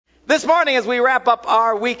This morning, as we wrap up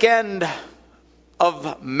our weekend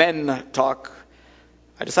of Men Talk,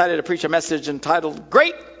 I decided to preach a message entitled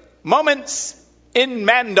Great Moments in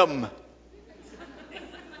Mandom. I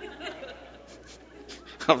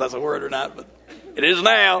don't know if that's a word or not, but it is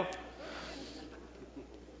now.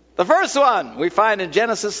 The first one we find in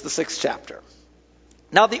Genesis, the 6th chapter.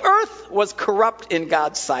 Now the earth was corrupt in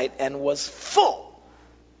God's sight and was full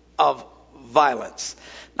of violence.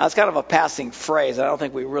 Now it's kind of a passing phrase. I don't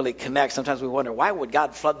think we really connect. Sometimes we wonder, why would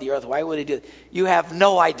God flood the earth? Why would he do it? You have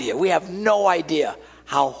no idea. We have no idea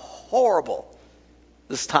how horrible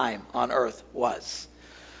this time on earth was.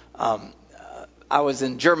 I was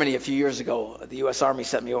in Germany a few years ago. The U.S. Army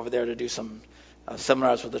sent me over there to do some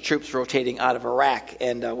seminars with the troops rotating out of Iraq.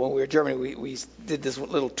 And when we were in Germany, we did this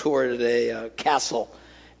little tour at a castle.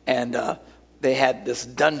 And they had this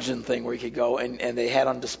dungeon thing where you could go. And they had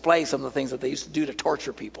on display some of the things that they used to do to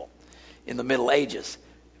torture people in the Middle Ages.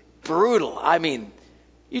 Brutal. I mean,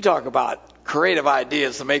 you talk about creative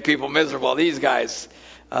ideas to make people miserable. These guys,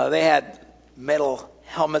 they had metal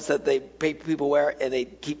helmets that they make people wear, and they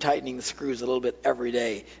keep tightening the screws a little bit every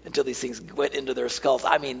day until these things went into their skulls.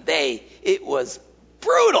 I mean, it was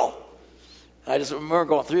brutal. I just remember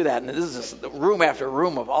going through that, and this is just room after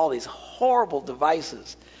room of all these horrible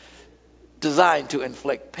devices designed to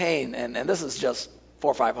inflict pain, and this is just 400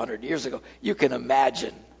 or 500 years ago. You can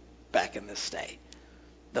imagine back in this day,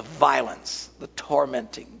 the violence, the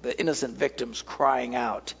tormenting, the innocent victims crying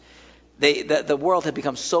out. The world had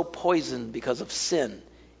become so poisoned because of sin,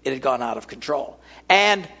 it had gone out of control.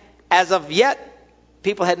 And as of yet,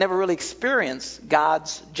 people had never really experienced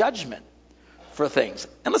God's judgment for things.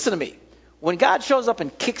 And listen to me. When God shows up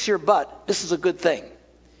and kicks your butt, this is a good thing.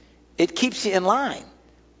 It keeps you in line.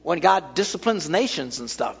 When God disciplines nations and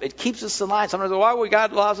stuff, it keeps us in line. Sometimes, why would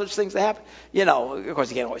God allow such things to happen? You know, of course,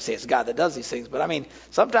 you can't always say it's God that does these things. But I mean,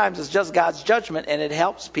 sometimes it's just God's judgment, and it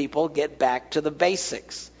helps people get back to the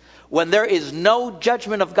basics. When there is no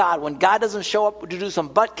judgment of God, when God doesn't show up to do some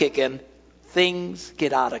butt kicking, things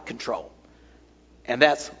get out of control. And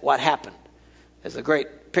that's what happened. There's a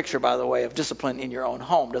great picture, by the way, of discipline in your own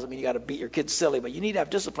home. Doesn't mean you got to beat your kids silly, but you need to have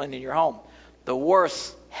discipline in your home. The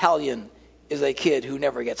worst hellion is a kid who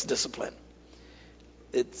never gets discipline.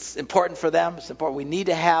 It's important for them. It's important. We need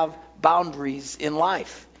to have boundaries in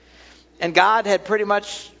life. And God had pretty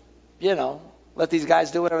much, let these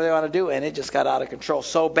guys do whatever they want to do, and it just got out of control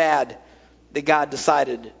so bad that God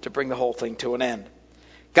decided to bring the whole thing to an end.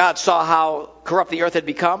 God saw how corrupt the earth had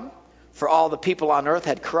become, for all the people on earth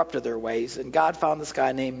had corrupted their ways, and God found this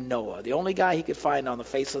guy named Noah, the only guy he could find on the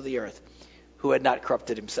face of the earth who had not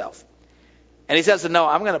corrupted himself. And he says to Noah,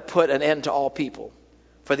 I'm going to put an end to all people,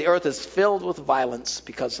 for the earth is filled with violence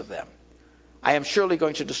because of them. I am surely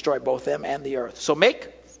going to destroy both them and the earth. So make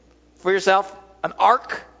for yourself an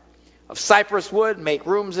ark of cypress wood, make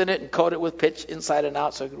rooms in it, and coat it with pitch inside and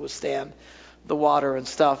out so it could withstand the water and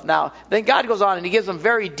stuff. Now, then God goes on and he gives them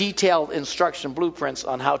very detailed instruction blueprints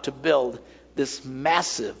on how to build this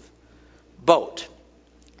massive boat.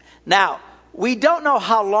 Now, we don't know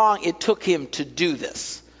how long it took him to do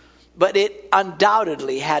this, but it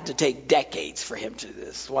undoubtedly had to take decades for him to do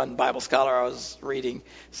this. One Bible scholar I was reading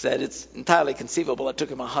said it's entirely conceivable it took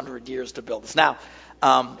him 100 years to build this. Now,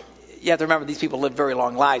 you have to remember these people lived very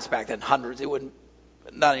long lives back then, hundreds. It wouldn't,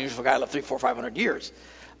 not unusual for a guy to live 300, 400, 500 years.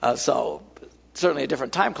 So certainly a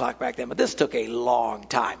different time clock back then, but this took a long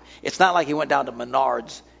time. It's not like he went down to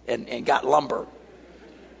Menards and got lumber.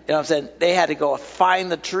 You know what I'm saying? They had to go find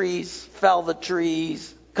the trees, fell the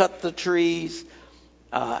trees, cut the trees,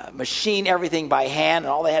 machine everything by hand,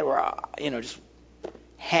 and all they had were, just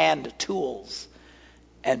hand tools,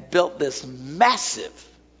 and built this massive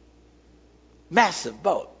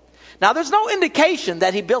boat. Now, there's no indication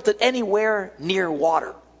that he built it anywhere near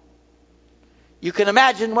water. You can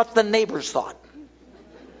imagine what the neighbors thought.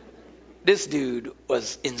 This dude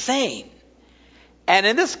was insane. And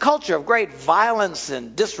in this culture of great violence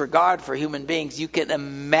and disregard for human beings, you can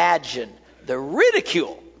imagine the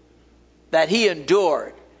ridicule that he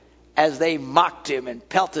endured as they mocked him and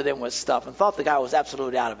pelted him with stuff and thought the guy was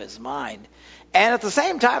absolutely out of his mind. And at the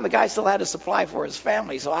same time, the guy still had a supply for his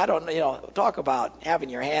family. So I don't, talk about having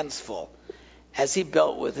your hands full. As he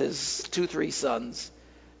built with his 2-3 sons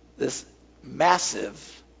this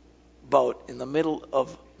massive boat in the middle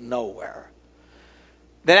of nowhere.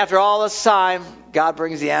 Then after all this time, God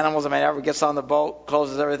brings the animals. Everyone gets on the boat,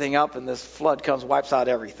 closes everything up, and this flood comes, wipes out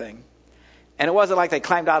everything. And it wasn't like they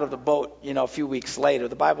climbed out of the boat, a few weeks later.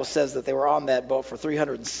 The Bible says that they were on that boat for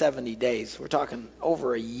 370 days. We're talking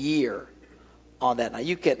over a year on that. Now,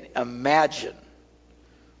 you can imagine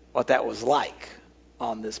what that was like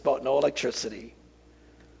on this boat. No electricity,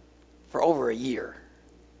 for over a year.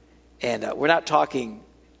 And we're not talking,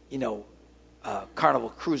 Carnival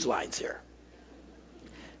Cruise Lines here.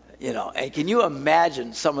 And can you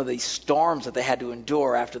imagine some of the storms that they had to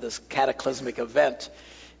endure after this cataclysmic event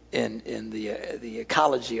in the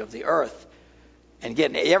ecology of the earth? And you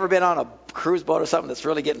ever been on a cruise boat or something that's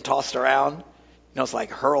really getting tossed around? It's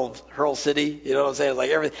like Hurl City, you know what I'm saying? It's like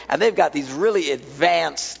everything. And they've got these really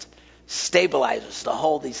advanced stabilizers to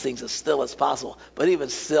hold these things as still as possible. But even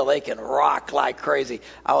still, they can rock like crazy.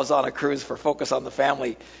 I was on a cruise for Focus on the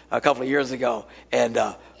Family a couple of years ago. And,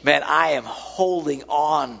 man, I am holding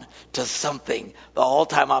on to something the whole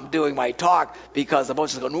time I'm doing my talk because the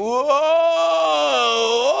boat's just going, whoa,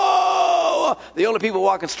 whoa. The only people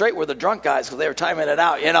walking straight were the drunk guys because they were timing it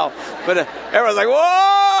out, But everyone's like, whoa.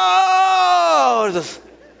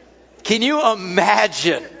 Can you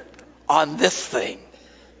imagine on this thing?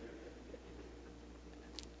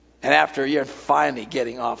 And after a year, finally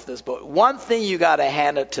getting off this boat. One thing you got to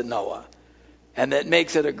hand it to Noah, and that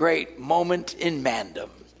makes it a great moment in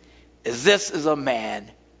mandom, is this is a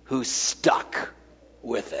man who stuck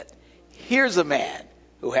with it. Here's a man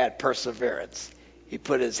who had perseverance. He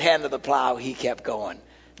put his hand to the plow. He kept going.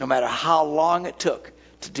 No matter how long it took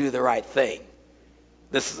to do the right thing,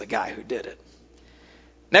 this is a guy who did it.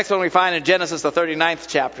 Next one we find in Genesis, the 39th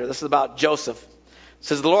chapter. This is about Joseph. It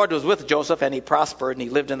says, the Lord was with Joseph, and he prospered, and he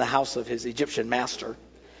lived in the house of his Egyptian master.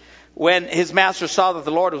 When his master saw that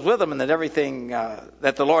the Lord was with him and that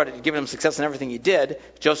that the Lord had given him success in everything he did,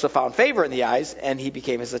 Joseph found favor in the eyes, and he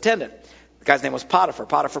became his attendant. The guy's name was Potiphar.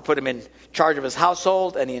 Potiphar put him in charge of his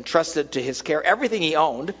household, and he entrusted to his care everything he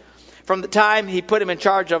owned. From the time he put him in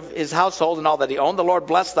charge of his household and all that he owned, the Lord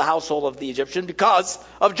blessed the household of the Egyptian because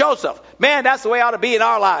of Joseph. Man, that's the way it ought to be in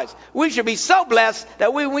our lives. We should be so blessed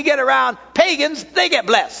that when we get around pagans, they get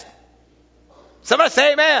blessed. Somebody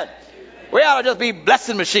say amen. We ought to just be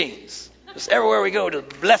blessing machines. Just everywhere we go,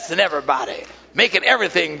 just blessing everybody, making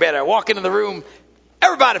everything better. Walk into the room,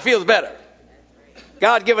 everybody feels better.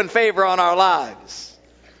 God-given favor on our lives.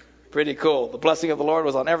 Pretty cool. The blessing of the Lord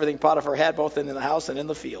was on everything Potiphar had, both in the house and in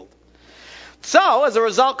the field. So, as a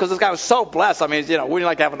result, because this guy was so blessed, wouldn't you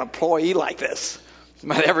like to have an employee like this?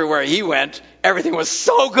 But everywhere he went, everything was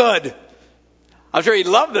so good. I'm sure he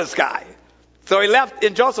loved this guy. So he left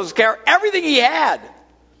in Joseph's care everything he had.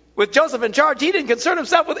 With Joseph in charge, he didn't concern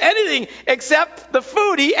himself with anything except the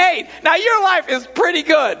food he ate. Now, your life is pretty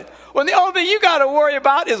good when the only thing you got to worry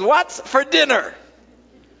about is what's for dinner.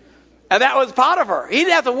 And that was Potiphar. He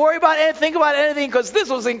didn't have to worry about anything, think about anything, because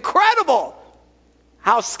this was incredible.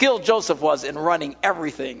 How skilled Joseph was in running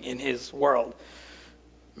everything in his world.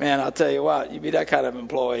 Man, I'll tell you what, you be that kind of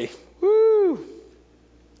employee. Woo!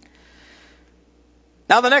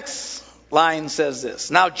 Now the next line says this.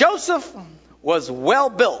 Now Joseph was well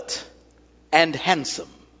built and handsome.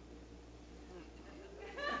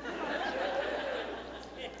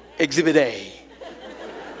 Exhibit A.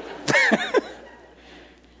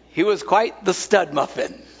 He was quite the stud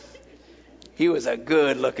muffin. He was a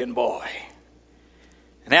good looking boy.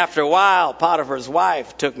 And after a while, Potiphar's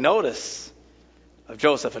wife took notice of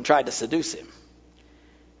Joseph and tried to seduce him.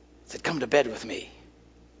 Said, come to bed with me.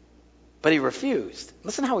 But he refused.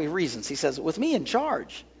 Listen how he reasons. He says, with me in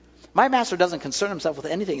charge, my master doesn't concern himself with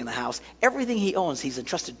anything in the house. Everything he owns, he's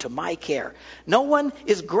entrusted to my care. No one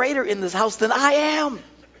is greater in this house than I am.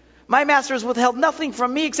 My master has withheld nothing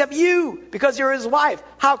from me except you, because you're his wife.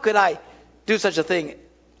 How could I do such a thing,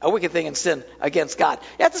 a wicked thing, and sin against God?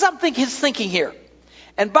 You have to stop his thinking here.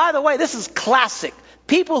 And by the way, this is classic.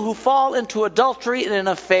 People who fall into adultery and in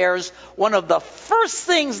affairs, one of the first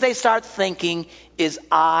things they start thinking is,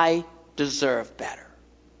 I deserve better.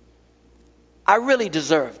 I really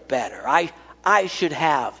deserve better. I should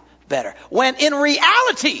have better. When in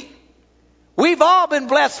reality, we've all been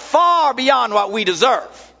blessed far beyond what we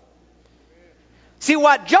deserve. See,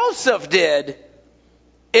 what Joseph did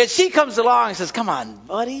is she comes along and says, come on,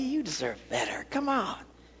 buddy, you deserve better. Come on.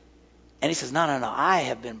 And he says, no, I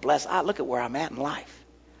have been blessed. Look at where I'm at in life.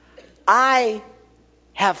 I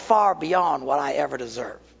have far beyond what I ever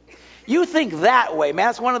deserve. You think that way, man.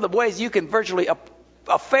 That's one of the ways you can virtually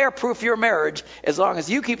affair-proof your marriage, as long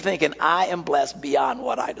as you keep thinking, I am blessed beyond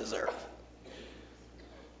what I deserve.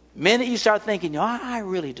 The minute you start thinking, I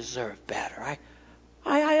really deserve better.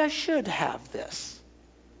 I should have this.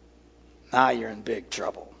 Now you're in big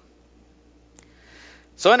trouble.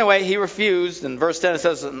 So anyway, he refused. In verse 10 it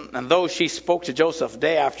says, and though she spoke to Joseph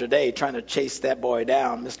day after day, trying to chase that boy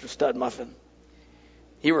down, Mr. Stud Muffin,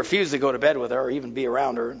 he refused to go to bed with her or even be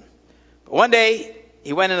around her. But one day,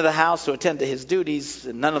 he went into the house to attend to his duties,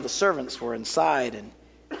 and none of the servants were inside. And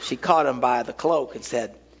she caught him by the cloak and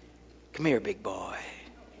said, come here, big boy.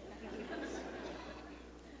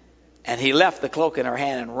 And he left the cloak in her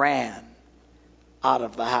hand and ran out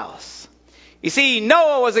of the house. You see,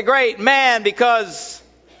 Noah was a great man because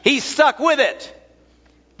he stuck with it.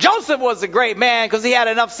 Joseph was a great man because he had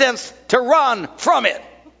enough sense to run from it.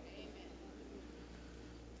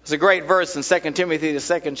 There's a great verse in 2 Timothy, the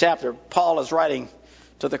 2nd chapter. Paul is writing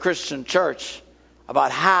to the Christian church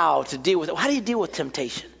about how to deal with it. How do you deal with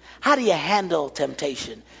temptation? How do you handle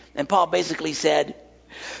temptation? And Paul basically said,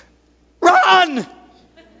 run!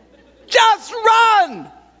 Just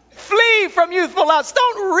run! Flee from youthful lusts.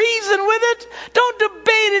 Don't reason with it. Don't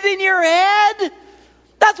debate it in your head.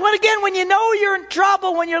 That's when you know you're in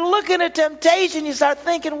trouble, when you're looking at temptation, you start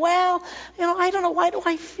thinking, well, I don't know, why do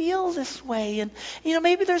I feel this way? And,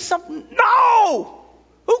 maybe there's something. No!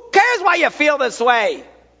 Who cares why you feel this way?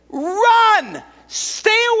 Run!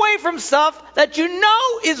 Stay away from stuff that you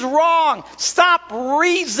know is wrong. Stop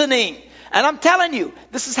reasoning. And I'm telling you,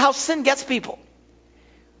 this is how sin gets people.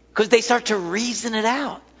 Because they start to reason it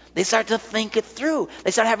out. They start to think it through.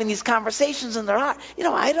 They start having these conversations in their heart.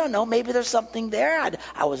 I don't know, maybe there's something there.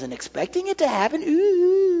 I wasn't expecting it to happen.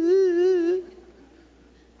 Ooh.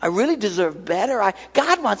 I really deserve better.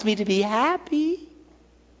 God wants me to be happy.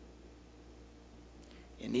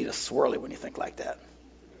 You need a swirly when you think like that.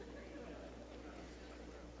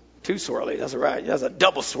 Too swirly, that's right. There's a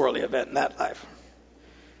double swirly event in that life.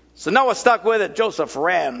 So Noah stuck with it. Joseph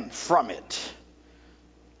ran from it.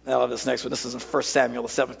 I love this next one. This is in 1 Samuel, the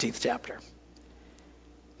 17th chapter.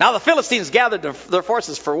 Now the Philistines gathered their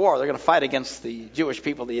forces for war. They're going to fight against the Jewish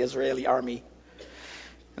people, the Israeli army.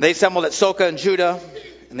 And they assembled at Soka in Judah,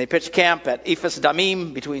 and they pitched camp at Ephes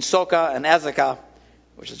Damim between Soka and Azekah,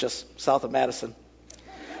 which is just south of Madison.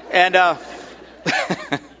 And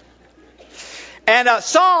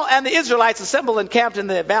Saul and the Israelites assembled and camped in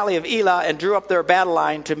the valley of Elah and drew up their battle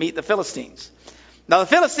line to meet the Philistines. Now the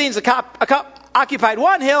Philistines occupied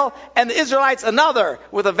one hill and the Israelites another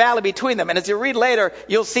with a valley between them. And as you read later,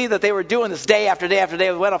 you'll see that they were doing this day after day after day.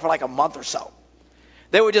 It went on for like a month or so.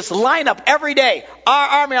 They would just line up every day. Our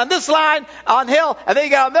army on this line, on hill, and they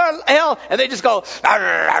get on their hill, and they just go,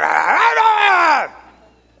 and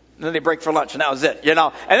then they break for lunch, and that was it, And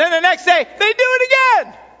then the next day, they do it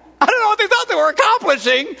again. I don't know what they thought they were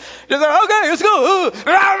accomplishing. Just like, okay, let's go.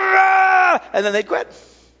 And then they'd quit.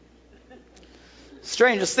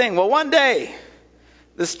 Strangest thing. Well, one day,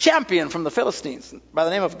 this champion from the Philistines by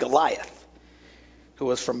the name of Goliath, who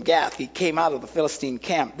was from Gath, he came out of the Philistine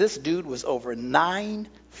camp. This dude was over 9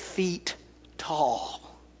 feet tall.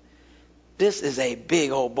 This is a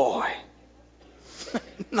big old boy.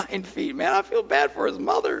 9 feet, man. I feel bad for his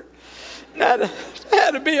mother. That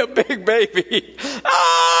had to be a big baby.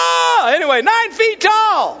 Anyway, 9 feet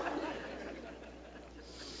tall.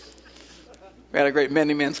 We had a great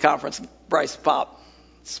many men's conference. Bryce Pop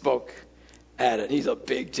spoke at it. He's a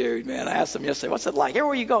big dude, man. I asked him yesterday, what's it like?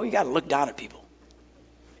 Everywhere you go, you got to look down at people.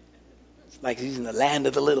 It's like he's in the land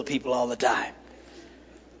of the little people all the time.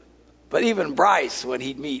 But even Bryce, when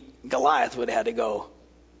he'd meet Goliath, would have had to go,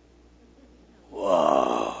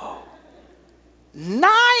 whoa.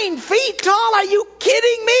 9 feet tall? Are you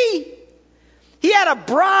kidding me? He had a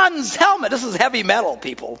bronze helmet. This is heavy metal,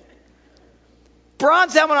 people.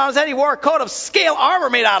 Bronze helmet on his head. He wore a coat of scale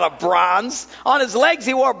armor made out of bronze. On his legs,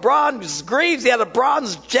 he wore bronze greaves. He had a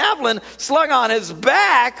bronze javelin slung on his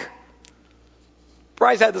back.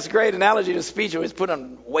 Bryce had this great analogy to speech. He was putting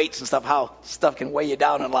on weights and stuff, how stuff can weigh you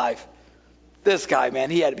down in life. This guy,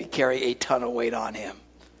 man, he had to carry a ton of weight on him.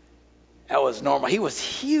 That was normal. He was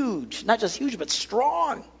huge. Not just huge, but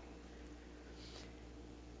strong.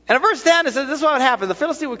 And in verse 10, it says, this is what would happen. The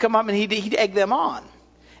Philistine would come up and he'd egg them on.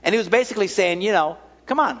 And he was basically saying,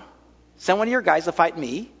 come on, send one of your guys to fight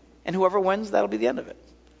me, and whoever wins, that'll be the end of it.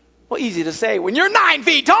 Well, easy to say. When you're 9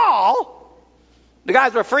 feet tall, the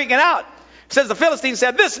guys were freaking out. It says the Philistine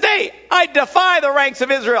said, this day I defy the ranks of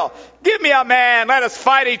Israel. Give me a man. Let us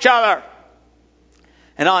fight each other.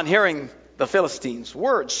 And on hearing the Philistines'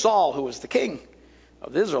 words, Saul, who was the king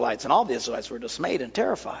of the Israelites, and all the Israelites were dismayed and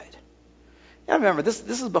terrified. Now remember, this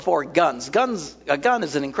is before guns. A gun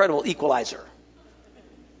is an incredible equalizer.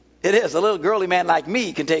 It is. A little girly man like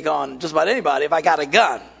me can take on just about anybody if I got a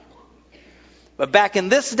gun. But back in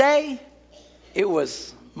this day, it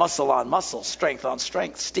was muscle on muscle, strength on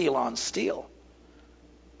strength, steel on steel.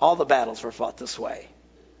 All the battles were fought this way.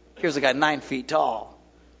 Here's a guy 9 feet tall.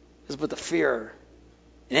 Just put the fear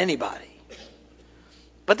in anybody.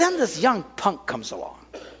 But then this young punk comes along.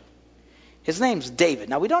 His name's David.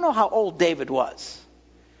 Now, we don't know how old David was.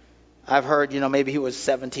 I've heard, maybe he was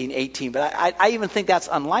 17, 18. But I even think that's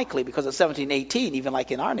unlikely because at 17, 18, even like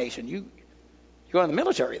in our nation, you go in the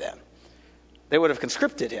military then. They would have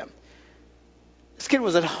conscripted him. This kid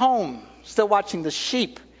was at home, still watching the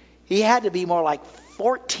sheep. He had to be more like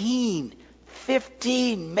 14,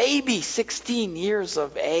 15, maybe 16 years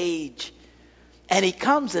of age. And he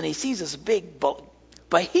comes and he sees this big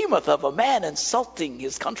behemoth of a man insulting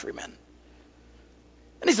his countrymen.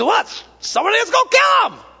 And he said, what? Somebody else go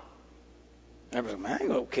kill him. And everybody's like, man, I ain't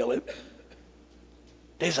going to kill him.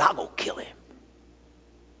 He said, I'll go kill him.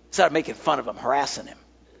 Started making fun of him, harassing him.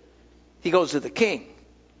 He goes to the king.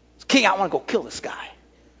 King, I want to go kill this guy.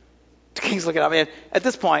 The king's looking at him. At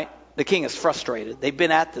this point, the king is frustrated. They've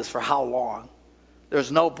been at this for how long? There's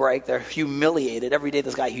no break. They're humiliated. Every day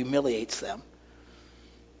this guy humiliates them.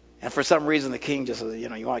 And for some reason, the king just says,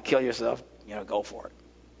 you want to kill yourself? Go for it.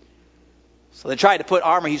 So they tried to put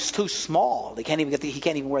armor. He's too small. He can't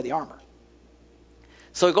even wear the armor.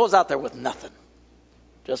 So he goes out there with nothing.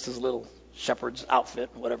 Just his little shepherd's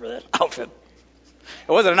outfit, whatever that outfit.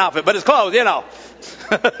 It wasn't an outfit, but his clothes,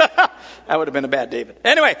 That would have been a bad David.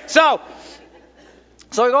 Anyway, so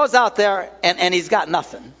he goes out there and he's got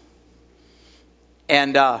nothing.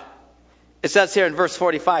 And it says here in verse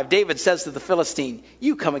 45, David says to the Philistine,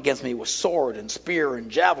 you come against me with sword and spear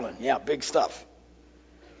and javelin. Yeah, big stuff.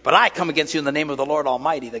 But I come against you in the name of the Lord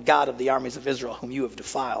Almighty, the God of the armies of Israel, whom you have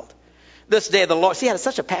defiled. This day the Lord, he had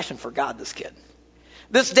such a passion for God, this kid.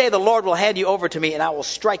 This day the Lord will hand you over to me, and I will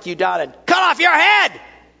strike you down and cut off your head.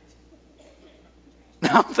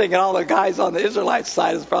 Now I'm thinking all the guys on the Israelite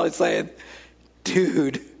side is probably saying,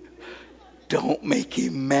 dude, don't make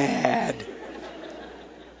him mad.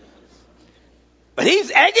 But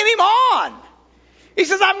he's egging him on. He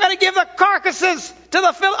says, I'm going to give the carcasses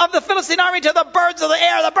of the Philistine army to the birds of the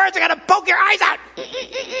air. The birds are going to poke your eyes out.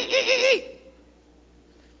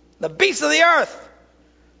 The beasts of the earth.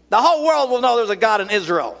 The whole world will know there's a God in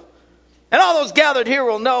Israel. And all those gathered here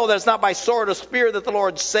will know that it's not by sword or spear that the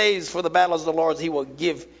Lord saves, for the battle is the Lord's. He will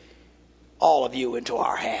give all of you into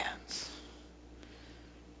our hands.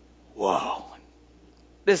 Whoa.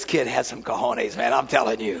 This kid had some cojones, man, I'm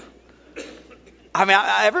telling you. I mean,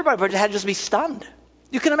 everybody had to just be stunned.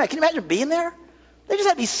 Can you imagine being there? They just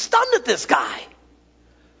had to be stunned at this guy.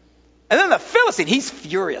 And then the Philistine, he's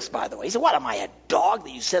furious, by the way. He said, what am I, a dog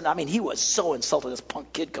that you send? I mean, he was so insulted. This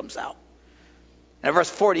punk kid comes out. And in verse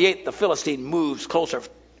 48, the Philistine moves closer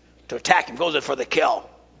to attack him, goes in for the kill.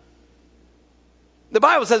 The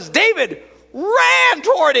Bible says David ran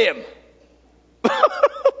toward him.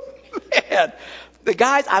 Man, the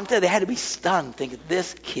guys, I'm telling you, they had to be stunned, thinking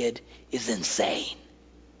this kid is insane.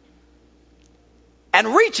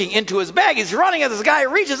 And reaching into his bag, he's running as this guy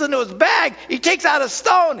reaches into his bag. He takes out a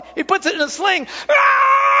stone, he puts it in a sling, and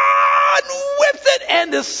whips it,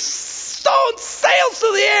 and the stone sails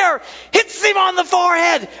through the air, hits him on the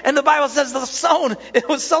forehead. And the Bible says the stone, it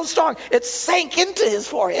was so strong, it sank into his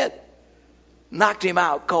forehead, knocked him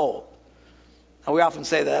out cold. And we often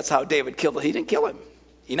say that's how David killed him. He didn't kill him.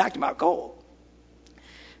 He knocked him out cold.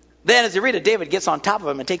 Then as you read it, David gets on top of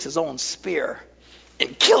him and takes his own spear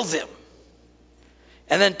and kills him.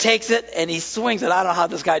 And then takes it and he swings it. I don't know how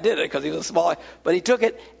this guy did it because he was small. But he took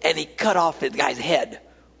it and he cut off the guy's head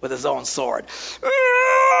with his own sword.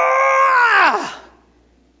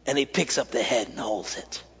 And he picks up the head and holds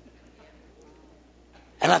it.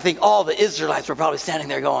 And I think all the Israelites were probably standing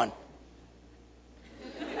there going.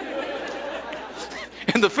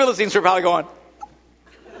 And the Philistines were probably going.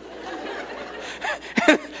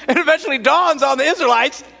 And eventually dawns on the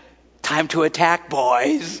Israelites, time to attack,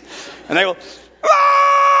 boys. And they go,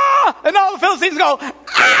 ah! And all the Philistines go,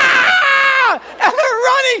 ah! And they're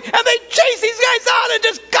running, and they chase these guys out and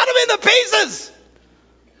just cut them into pieces.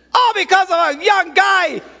 All because of a young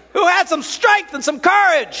guy who had some strength and some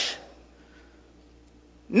courage.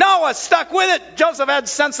 Noah stuck with it. Joseph had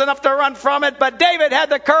sense enough to run from it, but David had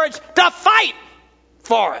the courage to fight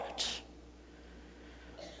for it.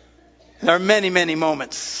 There are many, many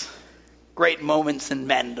moments, great moments in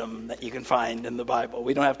mandom that you can find in the Bible.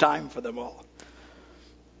 We don't have time for them all.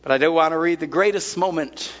 But I do want to read the greatest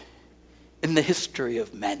moment in the history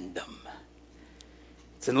of mandom.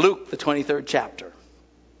 It's in Luke, the 23rd chapter. It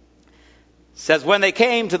says, when they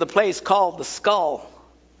came to the place called the Skull,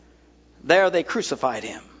 there they crucified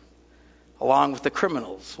him, along with the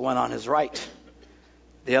criminals, one on his right,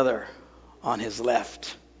 the other on his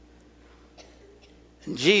left.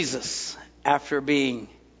 And Jesus, after being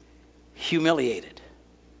humiliated,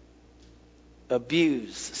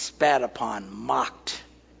 abused, spat upon, mocked,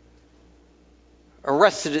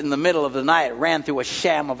 arrested in the middle of the night, ran through a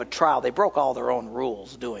sham of a trial. They broke all their own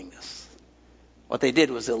rules doing this. What they did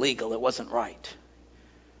was illegal. It wasn't right.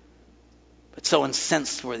 But so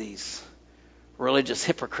incensed were these religious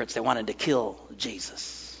hypocrites, they wanted to kill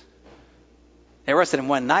Jesus. They arrested him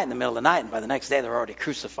one night in the middle of the night, and by the next day they were already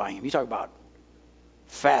crucifying him. You talk about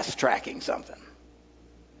fast-tracking something.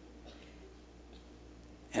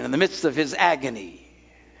 And in the midst of his agony,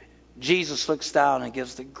 Jesus looks down and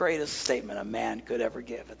gives the greatest statement a man could ever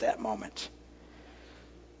give at that moment.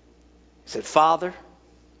 He said, Father,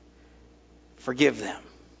 forgive them,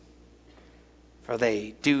 for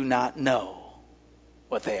they do not know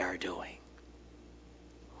what they are doing.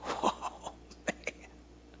 Whoa, man.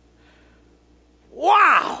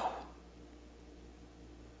 Wow!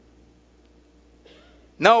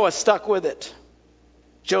 Noah stuck with it.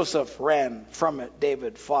 Joseph ran from it.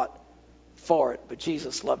 David fought for it. But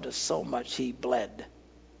Jesus loved us so much, he bled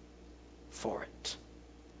for it.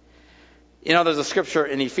 You know, there's a scripture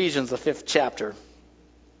in Ephesians, the 5th chapter,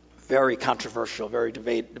 very controversial, very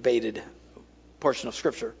debated portion of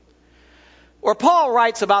scripture, where Paul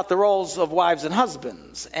writes about the roles of wives and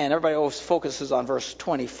husbands. And everybody always focuses on verse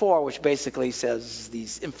 24, which basically says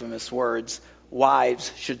these infamous words,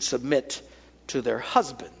 wives should submit to their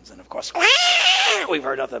husbands. And of course, we've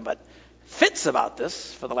heard nothing but fits about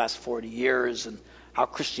this for the last 40 years and how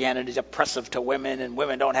Christianity is oppressive to women and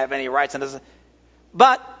women don't have any rights.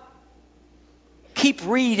 But keep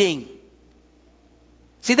reading.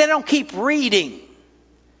 See, they don't keep reading.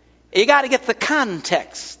 You got to get the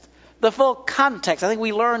context, the full context. I think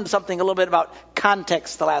we learned something a little bit about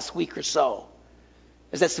context the last week or so.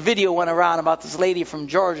 As this video went around about this lady from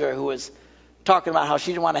Georgia who was talking about how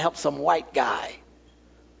she didn't want to help some white guy.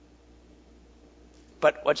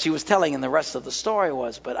 But what she was telling in the rest of the story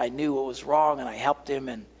was, but I knew it was wrong and I helped him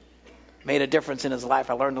and made a difference in his life.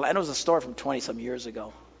 I learned, and it was a story from 20-some years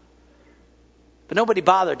ago. But nobody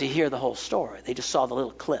bothered to hear the whole story. They just saw the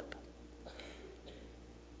little clip.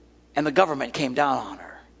 And the government came down on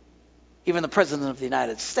her. Even the President of the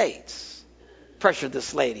United States pressured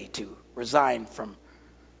this lady to resign from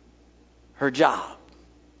her job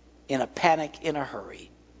in a panic, in a hurry.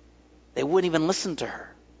 They wouldn't even listen to her.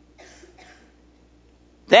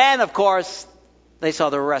 Then, of course, they saw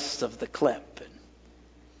the rest of the clip. And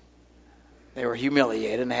they were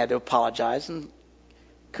humiliated and they had to apologize. And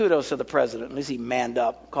kudos to the president. At least he manned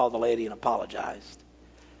up, called the lady and apologized.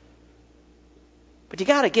 But you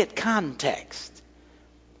got to get context.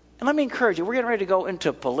 And let me encourage you, we're getting ready to go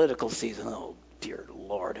into political season. Oh, dear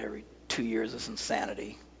Lord, every 2 years is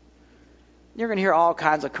insanity. You're going to hear all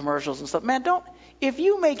kinds of commercials and stuff. Man, if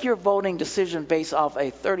you make your voting decision based off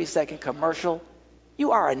a 30-second commercial,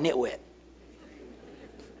 you are a nitwit.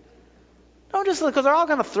 Don't just look, because they're all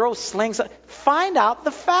going to throw slings. Find out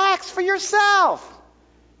the facts for yourself.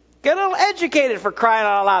 Get a little educated, for crying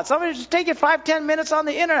out loud. Somebody just take it 5-10 minutes on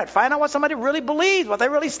the internet. Find out what somebody really believes, what they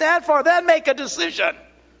really stand for. Then make a decision.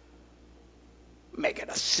 Make a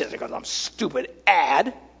decision because some stupid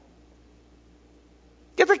ad.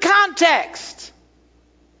 Get the context.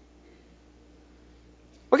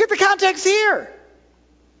 Well, get the context here.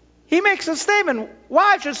 He makes a statement,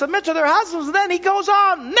 wives should submit to their husbands, and then he goes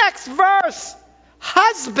on, next verse.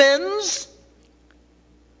 Husbands,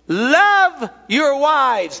 love your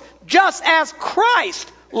wives, just as Christ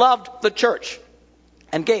loved the church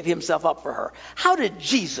and gave himself up for her. How did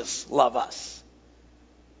Jesus love us?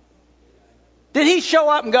 Did he show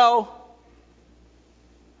up and go,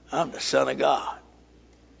 I'm the Son of God.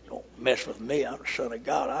 Don't mess with me. I'm the Son of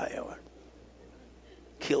God. I am.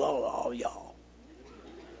 Kill all y'all.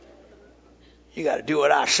 You got to do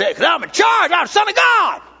what I say because I'm in charge. I'm the Son of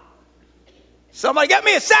God. Somebody get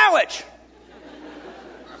me a sandwich.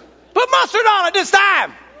 Put mustard on it this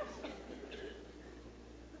time.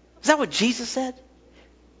 Is that what Jesus said?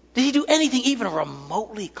 Did he do anything even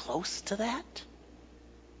remotely close to that?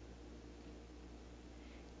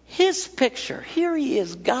 His picture, here he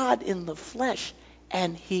is, God in the flesh,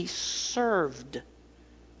 and he served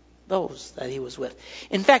those that he was with.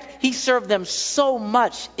 In fact, he served them so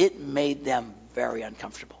much, it made them very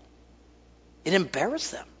uncomfortable. It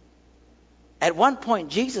embarrassed them. At one point,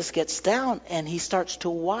 Jesus gets down and he starts to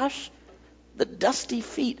wash the dusty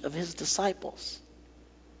feet of his disciples.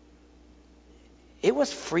 It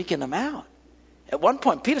was freaking them out. At one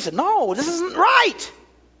point, Peter said, no, this isn't right.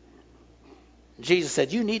 Jesus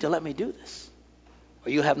said, you need to let me do this,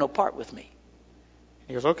 or you'll have no part with me.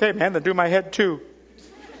 He goes, okay, man, then do my head too.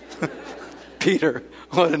 Peter,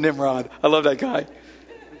 what a Nimrod. I love that guy.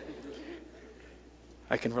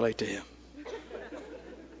 I can relate to him.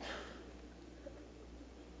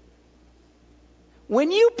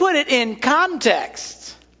 When you put it in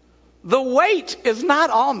context, the weight is not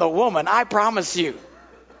on the woman, I promise you.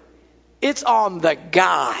 It's on the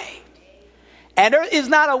guy. And there is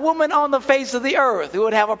not a woman on the face of the earth who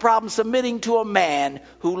would have a problem submitting to a man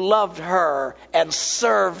who loved her and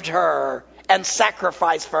served her and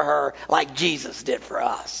sacrifice for her like Jesus did for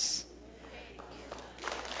us.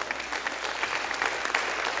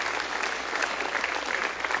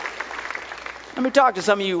 Let me talk to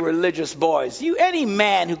some of you religious boys. Any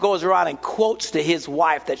man who goes around and quotes to his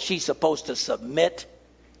wife that she's supposed to submit,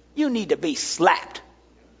 you need to be slapped.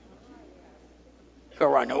 Go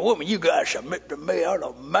around, no, woman, you gotta submit to me. I'm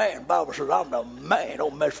the man. The Bible says I'm the man.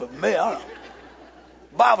 Don't mess with me.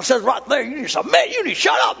 The Bible says right there, you need to submit. You need to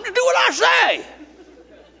shut up and do what I say.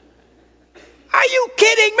 Are you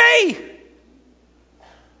kidding me?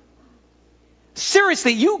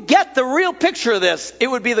 Seriously, you get the real picture of this. It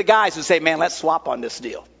would be the guys who say, man, let's swap on this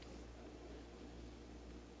deal.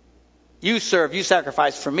 You serve, you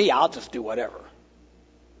sacrifice for me, I'll just do whatever.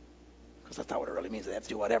 Because that's not what it really means. They have to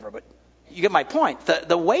do whatever. But you get my point.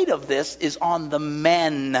 The weight of this is on the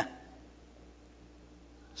men.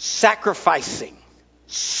 Sacrificing,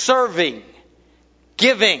 serving,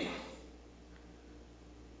 giving.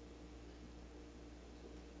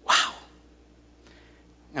 Wow.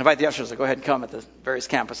 I invite the ushers to go ahead and come at the various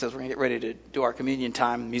campuses. We're going to get ready to do our communion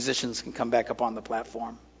time. Musicians can come back up on the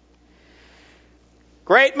platform.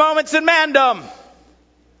 Great moments in mandom.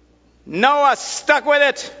 Noah stuck with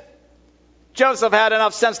it. Joseph had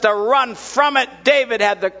enough sense to run from it. David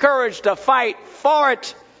had the courage to fight for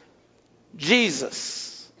it.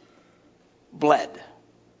 Jesus bled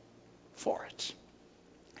for it.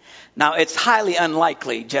 Now, it's highly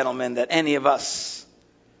unlikely, gentlemen, that any of us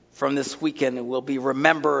from this weekend will be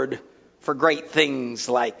remembered for great things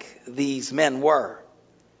like these men were.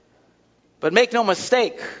 But make no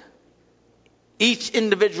mistake, each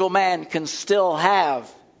individual man can still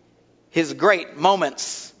have his great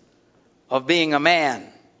moments of being a man.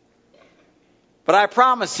 But I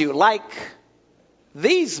promise you, like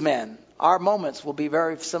these men, our moments will be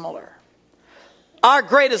very similar. Our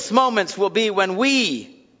greatest moments will be when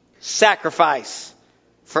we sacrifice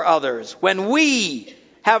for others, when we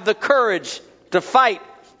have the courage to fight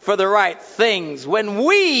for the right things, when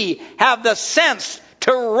we have the sense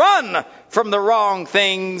to run from the wrong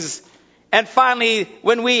things, and finally,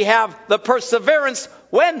 when we have the perseverance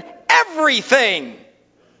when everything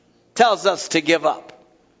tells us to give up.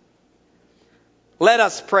 Let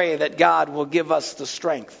us pray that God will give us the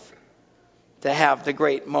strength to have the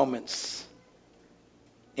great moments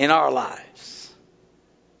in our lives.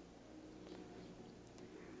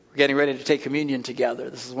 We're getting ready to take communion together.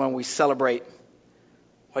 This is when we celebrate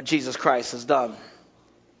what Jesus Christ has done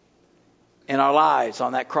in our lives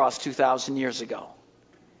on that cross 2,000 years ago.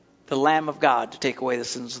 The Lamb of God to take away the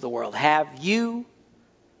sins of the world. Have you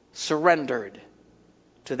surrendered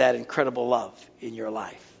to that incredible love in your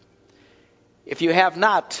life? If you have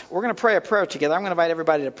not, we're going to pray a prayer together. I'm going to invite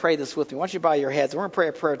everybody to pray this with me. Why don't you bow your heads? We're going to pray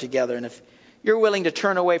a prayer together. And if you're willing to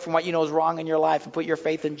turn away from what you know is wrong in your life and put your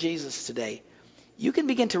faith in Jesus today, you can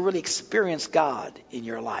begin to really experience God in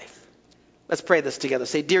your life. Let's pray this together.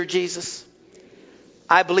 Say, Dear Jesus,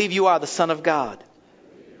 I believe you are the Son of God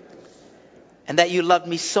and that you loved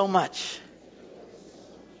me so much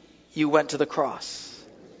you went to the cross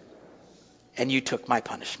and you took my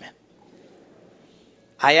punishment.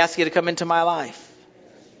 I ask you to come into my life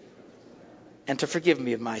and to forgive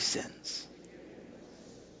me of my sins.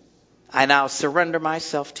 I now surrender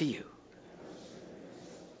myself to you.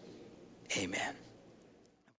 Amen.